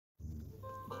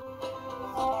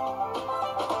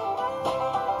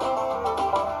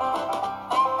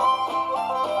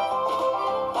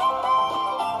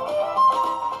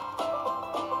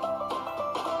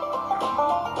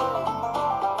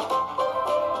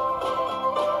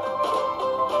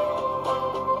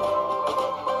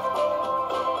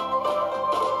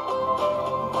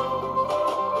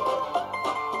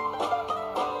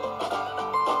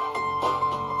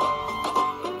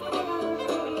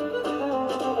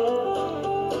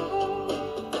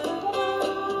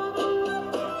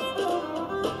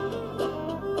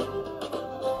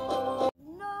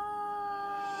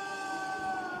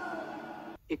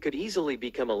It could easily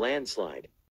become a landslide.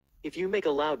 If you make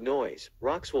a loud noise,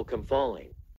 rocks will come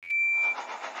falling.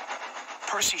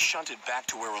 Percy shunted back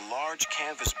to where a large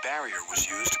canvas barrier was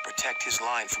used to protect his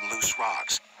line from loose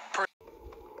rocks.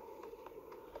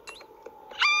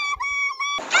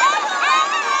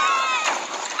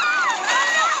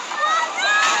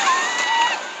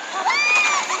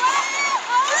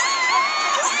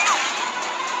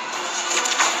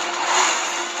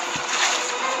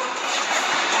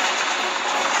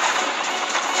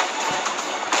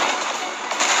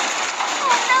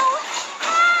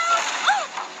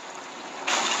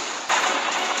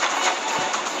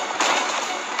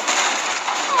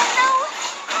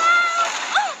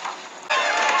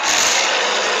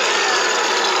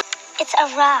 It's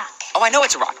a rock. Oh, I know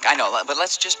it's a rock. I know, but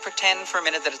let's just pretend for a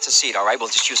minute that it's a seed, all right? We'll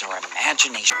just use our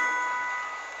imagination.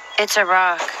 It's a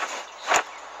rock.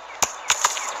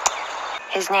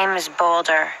 His name is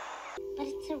Boulder. But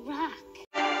it's a rock.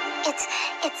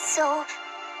 It's so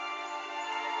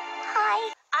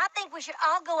high. I think we should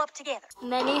all go up together.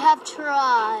 Many have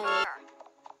tried.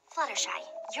 Fluttershy,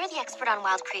 you're the expert on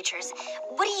wild creatures.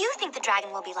 What do you think the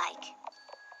dragon will be like?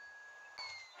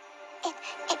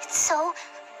 It's so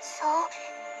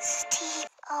steep.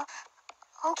 Oh,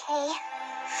 okay.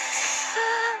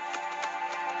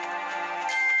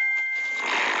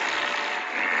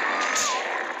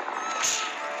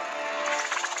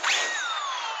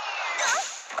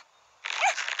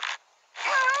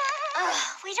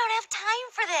 We don't have time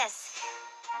for this.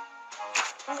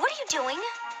 What are you doing?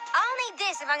 I'll need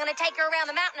this if I'm gonna take her around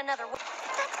the mountain another way.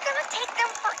 That's gonna take them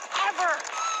forever.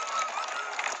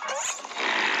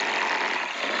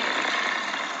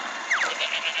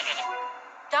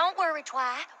 Don't worry,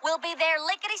 Twy. We'll be there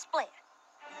lickety-split.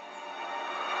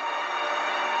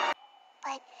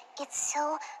 But it's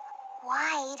so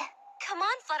wide. Come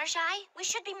on, Fluttershy. We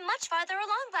should be much farther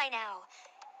along by now.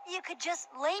 You could just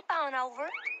leap on over.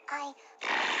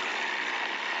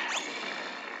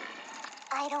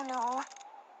 I don't know.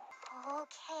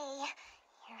 Okay,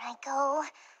 here I go.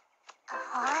 A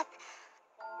hop.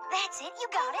 That's it. You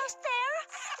got it.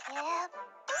 There. Yep.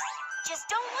 Just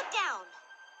don't look down.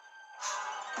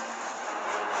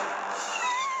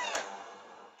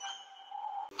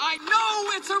 I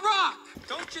know it's a rock!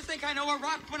 Don't you think I know a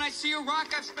rock when I see a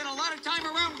rock? I've spent a lot of time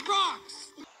around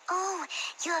rocks! Oh,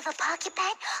 you have a pocket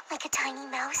pet? Like a tiny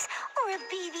mouse? Or a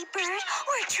baby bird?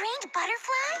 Or a trained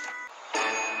butterfly?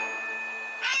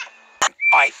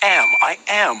 I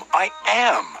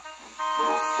am.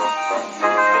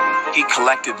 He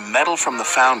collected metal from the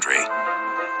foundry,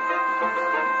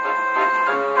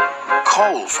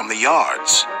 coal from the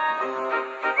yards,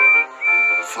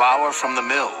 flour from the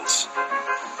mills,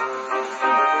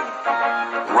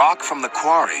 rock from the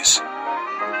quarries,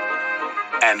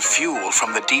 and fuel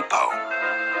from the depot.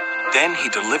 Then he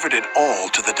delivered it all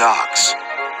to the docks.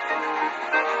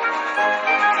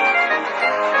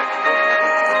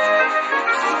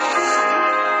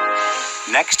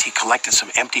 Next, he collected some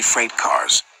empty freight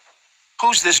cars.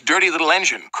 "Who's this dirty little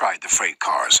engine?" cried the freight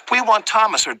cars. "We want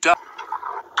Thomas or Doug."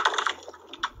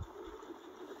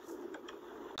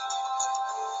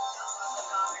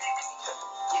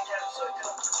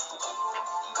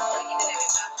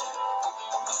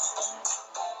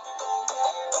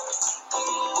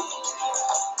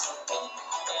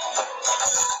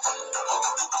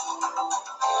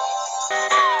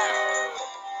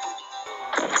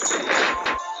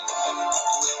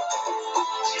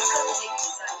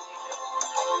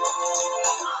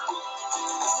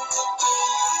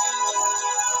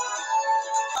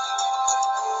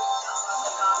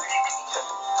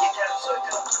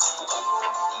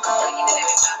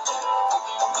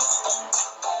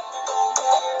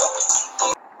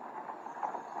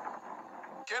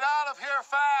 Get out of here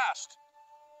fast!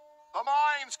 The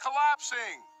mine's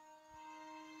collapsing!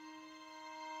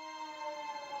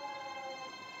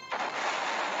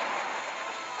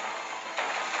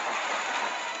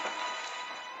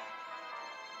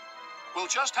 "We'll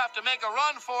just have to make a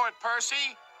run for it,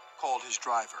 Percy," called his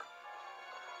driver.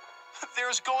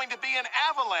 "There's going to be an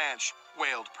avalanche,"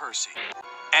 wailed Percy.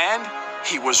 And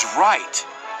he was right.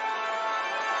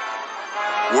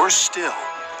 Worse still,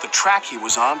 the track he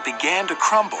was on began to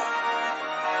crumble.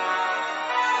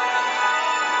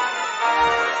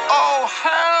 "Oh,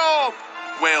 help!"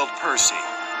 wailed Percy.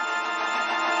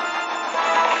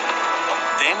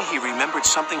 Then he remembered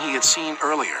something he had seen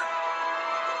earlier.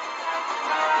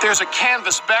 "There's a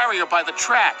canvas barrier by the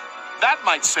track. That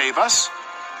might save us."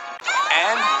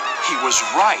 And he was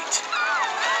right.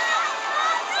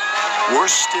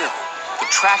 Worse still, the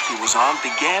track he was on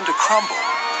began to crumble.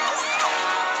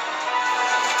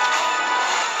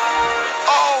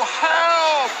 "Oh,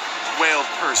 help!" wailed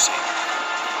Percy.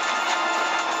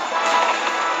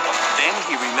 Then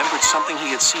he remembered something he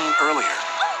had seen earlier.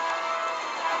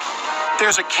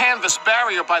 There's a canvas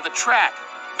barrier by the track.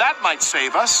 That might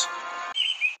save us.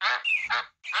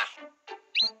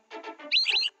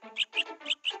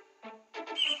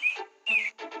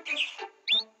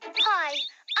 Hi,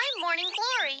 I'm Morning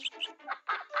Glory.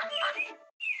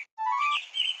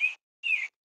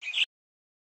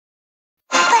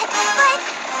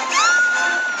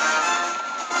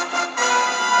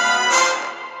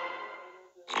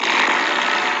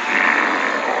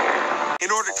 In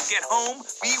order to get home,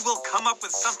 we will come up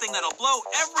with something that'll blow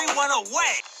everyone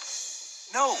away.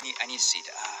 No. I need a seat.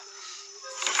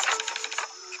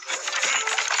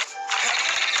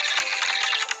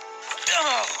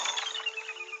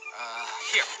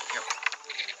 Here.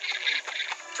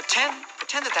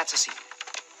 Pretend that that's a seed.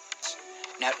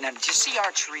 Now, do you see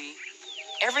our tree?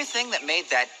 Everything that made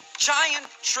that giant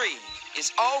tree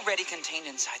is already contained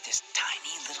inside this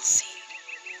tiny little seed.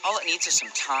 All it needs is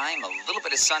some time, a little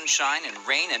bit of sunshine and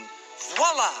rain, and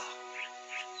voila!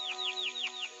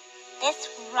 This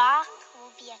rock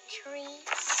will be a tree.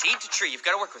 Seed to tree. You've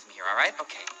got to work with me here, all right?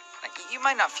 Okay. Now, you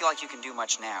might not feel like you can do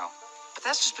much now, but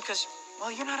that's just because,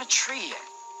 well, you're not a tree yet.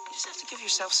 You just have to give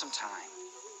yourself some time.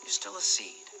 You're still a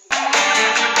seed.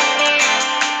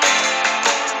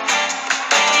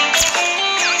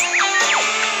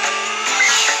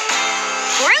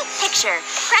 Group picture.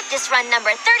 Practice run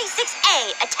number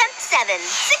 36A, attempt 7.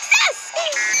 Success!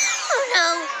 Oh no.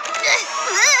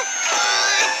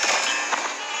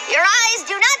 Your eyes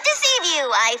do not deceive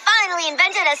you. I finally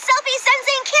invented a selfie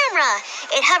sensing camera.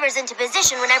 It hovers into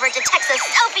position whenever it detects a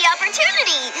selfie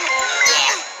opportunity.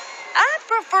 I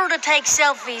prefer to take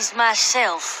selfies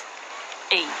myself.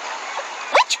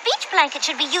 Which beach blanket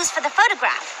should be used for the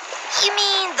photograph? You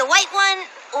mean the white one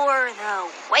or the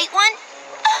white one?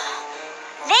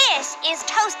 This is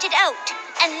toasted oat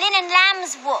and linen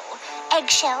lamb's wool,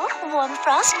 eggshell, warm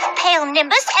frost, pale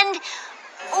nimbus, and,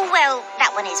 well,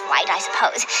 that one is white, I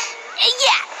suppose.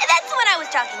 Yeah, that's what I was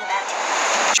talking about.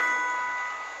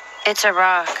 It's a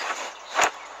rock.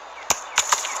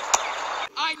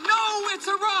 I know it's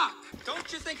a rock!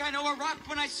 Don't you think I know a rock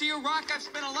when I see a rock? I've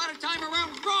spent a lot of time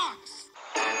around rocks!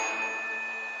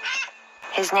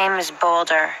 His name is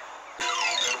Boulder.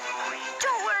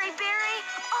 Don't worry, Barry.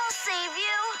 I'll save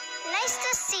you. Nice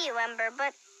to see you, Ember,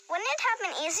 but wouldn't it have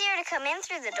been easier to come in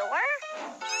through the door?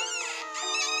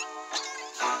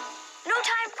 No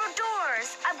time for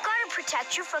doors. I've got to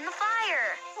protect you from the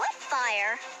fire. What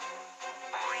fire?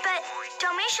 But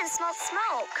Dalmatian smelled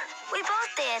smoke. We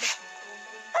both did.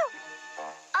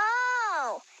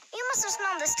 Oh, you must have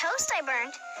smelled this toast I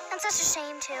burned. That's such a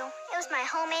shame, too. It was my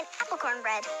homemade apple corn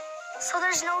bread. So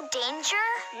there's no danger?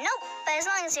 Nope, but as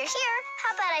long as you're here,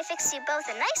 how about I fix you both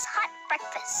a nice hot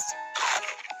breakfast?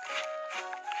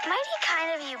 Mighty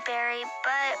kind of you, Barry,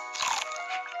 but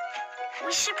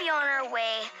we should be on our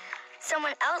way.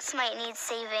 Someone else might need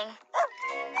saving.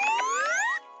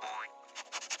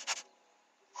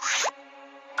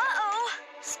 Uh-oh,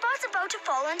 Spot's about to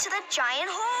fall into the giant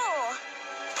hole.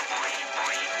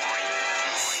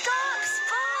 Stop,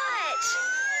 Spot!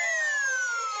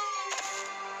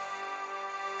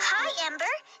 Hi,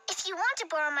 Ember. If you want to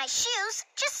borrow my shoes,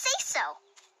 just say so.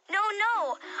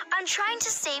 No, I'm trying to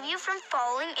save you from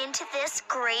falling into this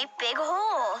great big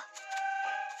hole.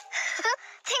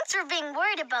 Thanks for being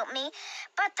worried about me,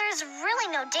 but there's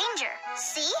really no danger.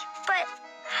 See? But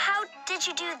how did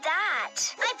you do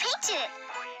that? I painted it.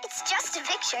 It's just a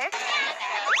picture.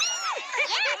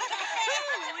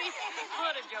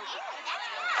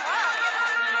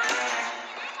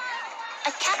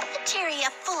 A cafeteria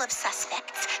full of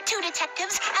suspects, 2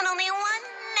 detectives, and only 1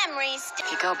 memory stick.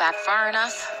 If you go back far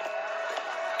enough,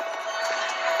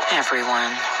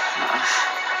 everyone.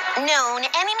 Known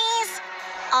enemies,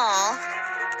 all.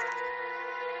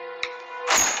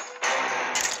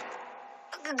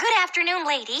 Good afternoon,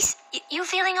 ladies. You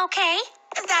feeling okay?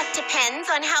 That depends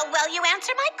on how well you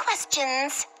answer my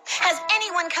questions. Has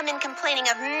anyone come in complaining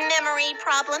of memory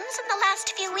problems in the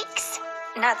last few weeks?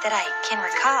 Not that I can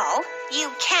recall.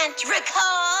 You can't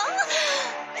recall?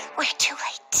 We're too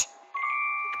late.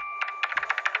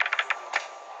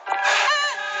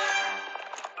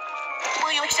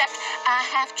 Will you accept a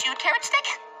half-chewed carrot stick?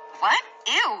 What?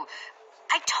 Ew.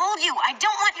 I told you, I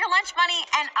don't want your lunch money,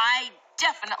 and I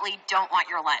definitely don't want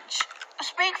your lunch.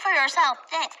 Speak for yourself.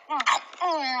 Thanks.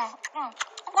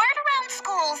 Word around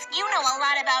schools, you know a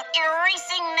lot about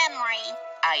erasing memory.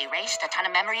 I erased a ton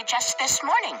of memory just this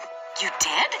morning. You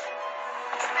did?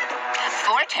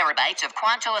 4 terabytes of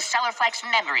Quanto Stellarflex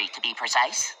memory, to be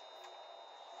precise.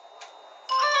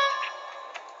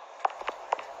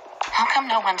 How come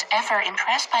no one's ever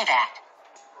impressed by that?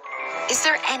 Is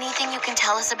there anything you can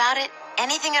tell us about it?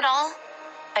 Anything at all?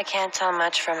 I can't tell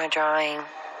much from a drawing.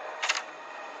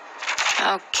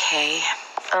 Okay.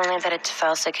 Only that it's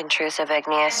felsic intrusive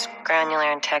igneous,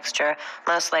 granular in texture,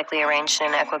 most likely arranged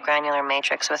in an equigranular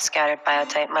matrix with scattered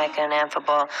biotite mica and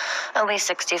amphibole, at least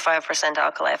 65%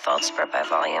 alkali feldspar by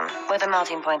volume, with a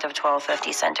melting point of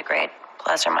 1250 centigrade,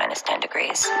 plus or minus 10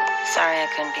 degrees. Sorry I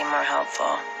couldn't be more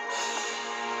helpful.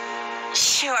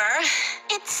 Sure.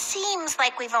 It seems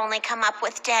like we've only come up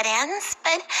with dead ends,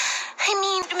 but I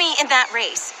mean, me in that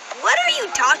race. What are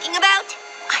you talking about?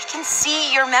 I can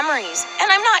see your memories, and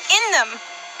I'm not in them.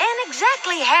 And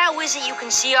exactly how is it you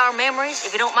can see our memories,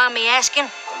 if you don't mind me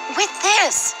asking? With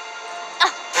this.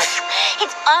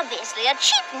 It's obviously a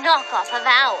cheap knockoff of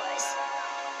ours.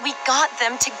 We got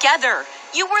them together.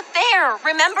 You were there,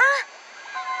 remember?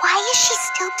 Why is she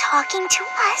still talking to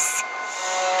us?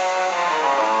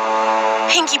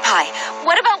 Pinkie Pie,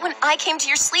 what about when I came to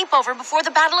your sleepover before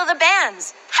the Battle of the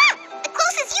Bands? Ha! The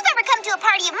closest you've ever come to a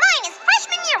party of mine is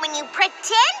freshman year when you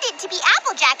pretended to be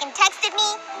Applejack and texted me,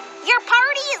 "Your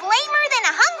party is lamer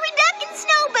than a hungry duck in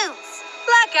snow boots."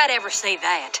 Like I'd ever say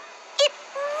that. It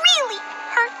really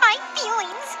hurt my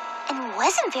feelings. And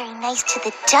wasn't very nice to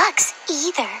the ducks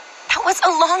either. That was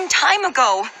a long time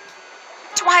ago.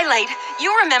 Twilight,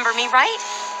 you remember me, right?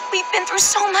 We've been through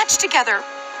so much together.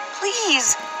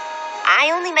 Please.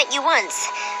 I only met you once,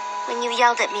 when you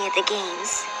yelled at me at the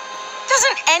games.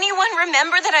 Doesn't anyone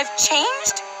remember that I've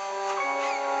changed?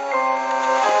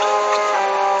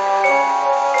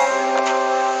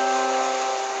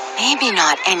 Maybe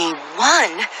not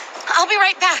anyone. I'll be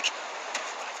right back.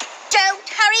 Don't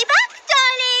hurry back,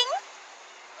 darling.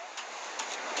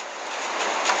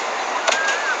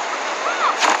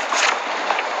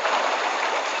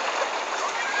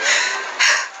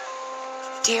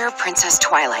 Dear Princess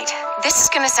Twilight, this is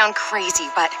gonna sound crazy,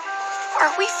 but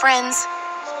are we friends?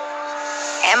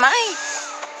 Am I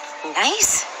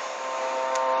nice?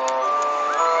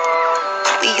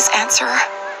 Please answer.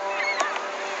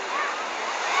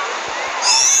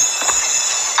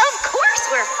 Of course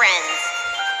we're friends.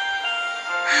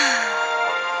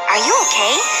 Are you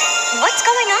okay? What's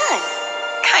going on?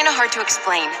 Kinda hard to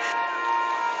explain.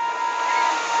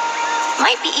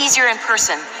 Might be easier in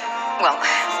person. Well,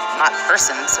 not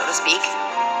person, so to speak.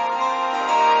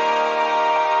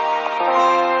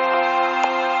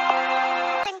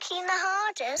 Thinking the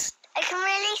hardest. I can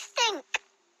really think.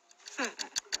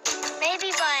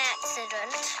 Maybe by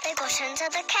accident they got into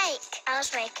the cake I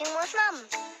was making with Mum.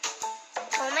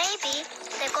 Or maybe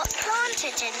they got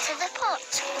planted into the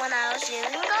pot when I was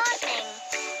doing gardening.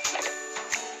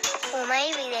 Or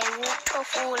maybe they walked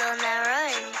off all on their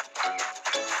own.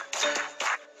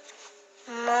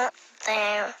 Not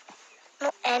there.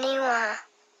 Not anywhere.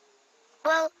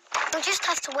 Well, we'll just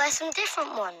have to wear some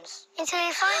different ones until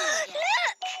we find them.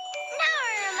 Look! Now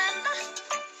I remember.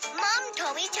 Mum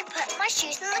told me to put my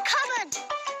shoes in the cupboard.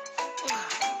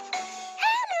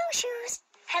 Hello, shoes.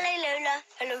 Hello, Lola.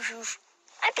 Hello, shoes.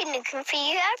 I've been looking for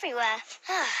you everywhere.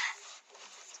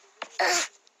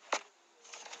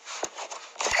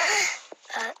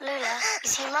 Lola, you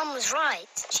see, Mum was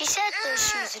right. She said those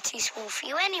shoes are too small for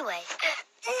you anyway.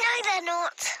 No, they're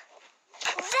not.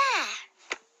 There.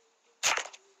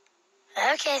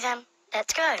 Okay, then.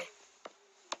 Let's go.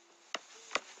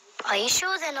 Are you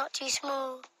sure they're not too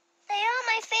small? They are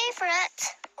my favourite.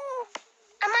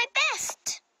 And my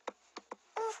best.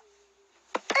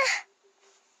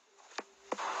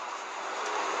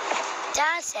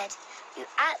 Dad said you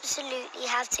absolutely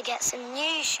have to get some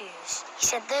new shoes. He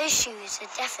said those shoes are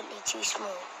definitely too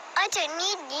small. I don't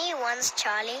need new ones,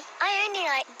 Charlie. I only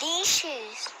like these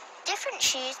shoes. Different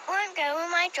shoes won't go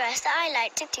with my dress that I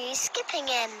like to do skipping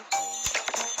in.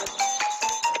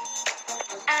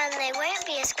 And they won't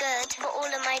be as good for all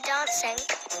of my dancing.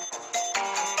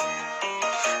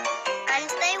 And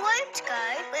they won't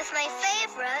go with my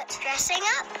favourite dressing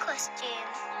up costume.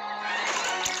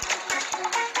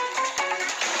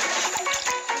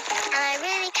 And I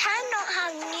really cannot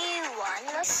have new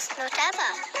ones, not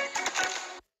ever.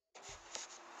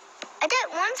 I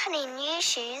don't want any new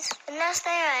shoes unless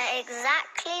they are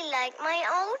exactly like my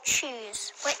old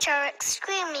shoes, which are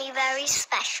extremely very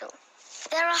special.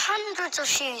 There are hundreds of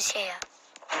shoes here,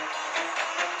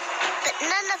 but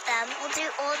none of them will do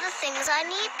all the things I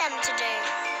need them to do.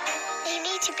 They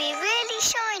need to be really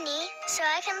shiny so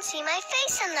I can see my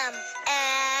face in them.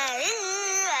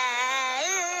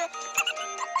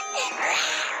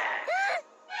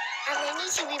 And they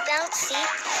need to be bouncy.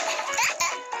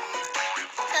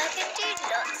 I can do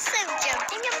lots of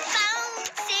jumping and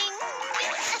bouncing.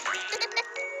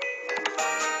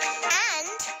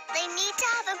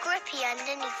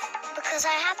 underneath because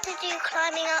I have to do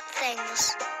climbing up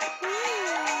things.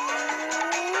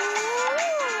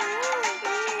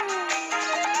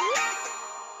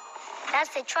 Dad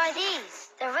said try these.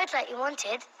 They're red like you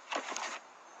wanted.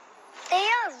 They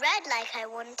are red like I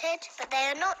wanted, but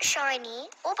they are not shiny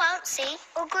or bouncy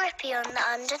or grippy on the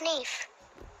underneath.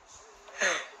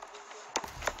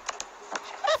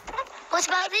 What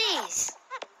about these?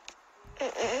 You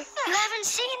haven't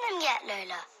seen them yet,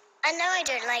 Lola. I know I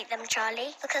don't like them,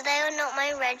 Charlie, because they are not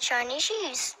my red shiny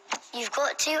shoes. You've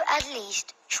got to at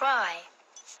least try.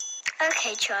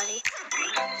 Okay, Charlie.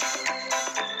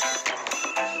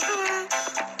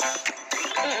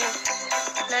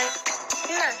 No.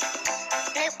 No.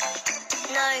 Nope.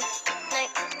 No. No.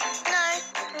 No.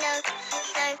 No.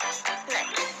 No. No.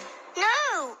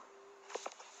 No!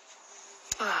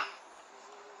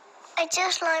 I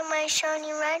just like my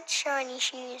shiny red shiny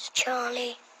shoes,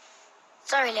 Charlie.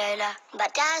 Sorry, Lola,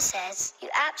 but Dad says you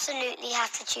absolutely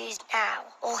have to choose now.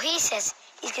 Or he says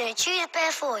he's going to choose a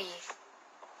pair for you.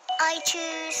 I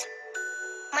choose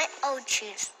my old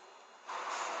shoes.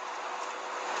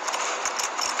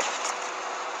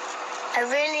 I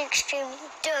really extremely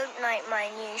don't like my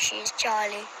new shoes,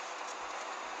 Charlie.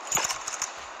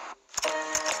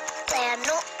 They are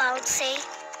not bouncy.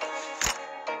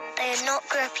 They are not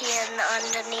grippy in the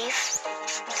underneath.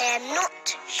 They are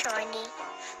not shiny.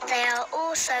 They are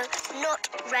also not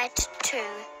red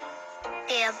too.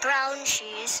 They are brown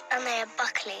shoes and they are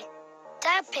buckly.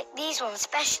 Dad picked these ones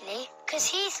specially because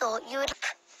he thought you would...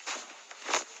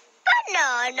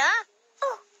 Banana?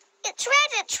 Oh, it's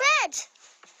red.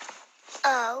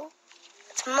 Oh,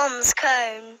 it's Mum's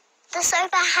comb. The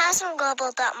sofa hasn't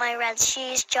gobbled up my red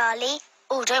shoes, Charlie.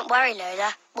 Oh, don't worry,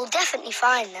 Lola. We'll definitely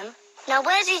find them. Now,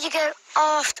 where did you go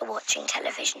after watching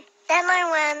television? Then I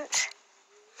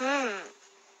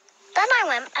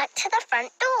went back to the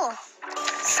front door.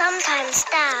 Sometimes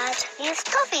Dad leaves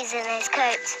toffees in his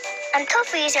coat. And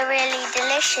toffees are really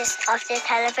delicious after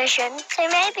television. So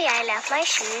maybe I left my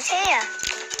shoes here.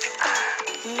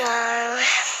 No,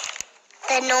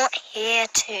 they're not here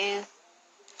too.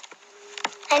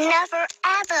 I'm never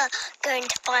ever going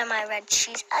to buy my red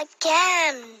shoes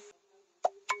again.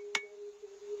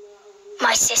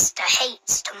 My sister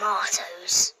hates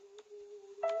tomatoes.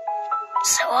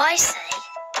 So I say,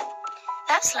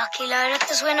 that's lucky, Lola,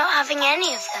 because we're not having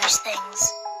any of those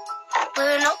things.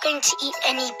 We're not going to eat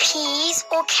any peas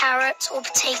or carrots or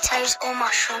potatoes or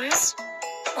mushrooms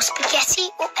or spaghetti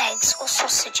or eggs or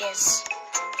sausages.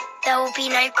 There will be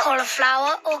no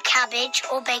cauliflower or cabbage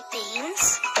or baked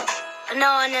beans,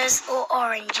 bananas or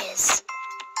oranges.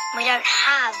 We don't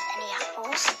have any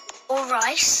apples or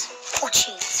rice or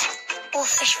cheese or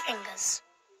fish fingers.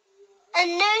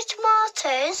 And no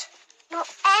tomatoes? Not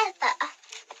ever.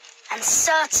 And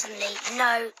certainly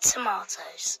no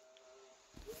tomatoes.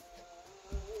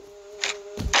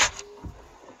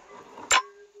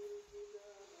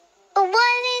 But why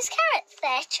are these carrots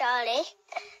there, Charlie?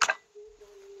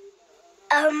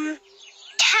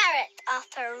 Carrots are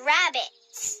for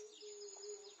rabbits.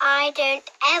 I don't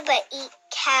ever eat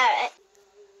carrots.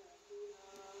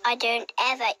 I don't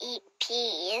ever eat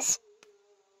peas.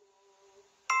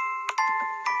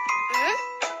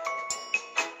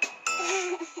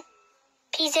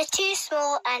 Peas are too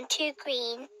small and too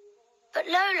green. But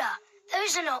Lola,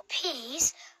 those are not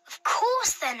peas. Of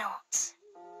course they're not.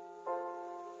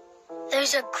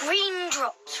 Those are green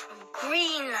drops from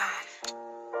Greenland.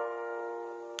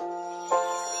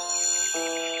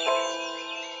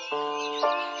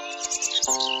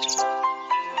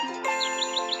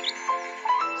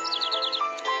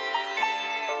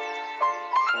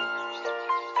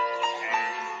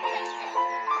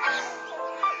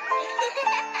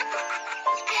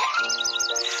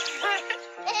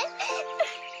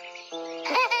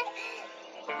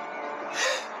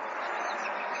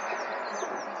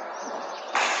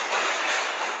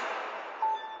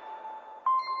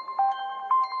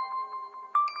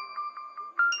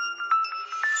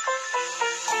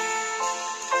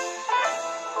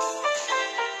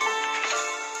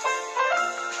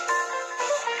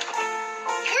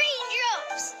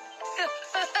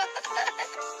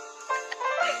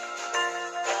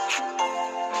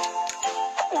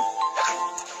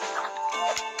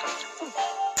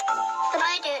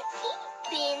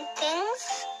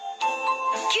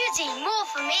 More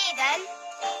for me, then.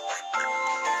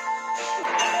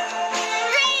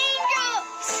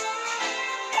 Raindrops!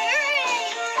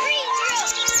 Hooray!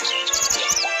 Raindrops!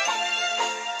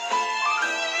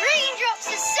 Raindrops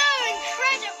are so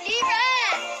incredibly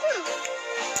rare.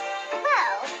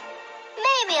 Well,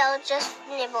 maybe I'll just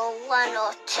nibble one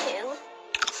or two.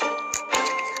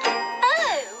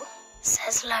 Oh!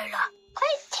 is, Lola?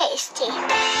 Quite tasty.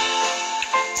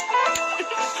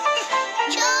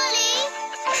 Charlie!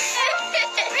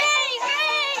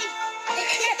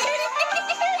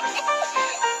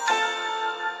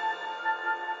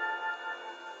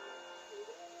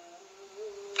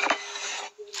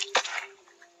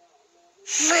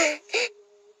 Ray!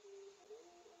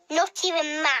 Not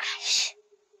even mash.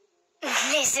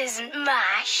 This isn't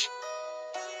mash.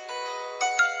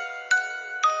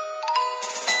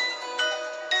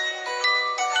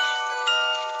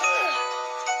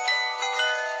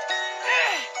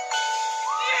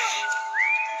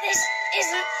 This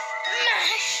isn't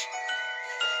mash.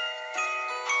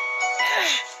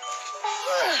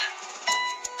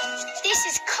 This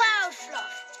is cloud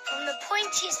fluff from the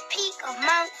pointiest peak of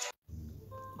Mount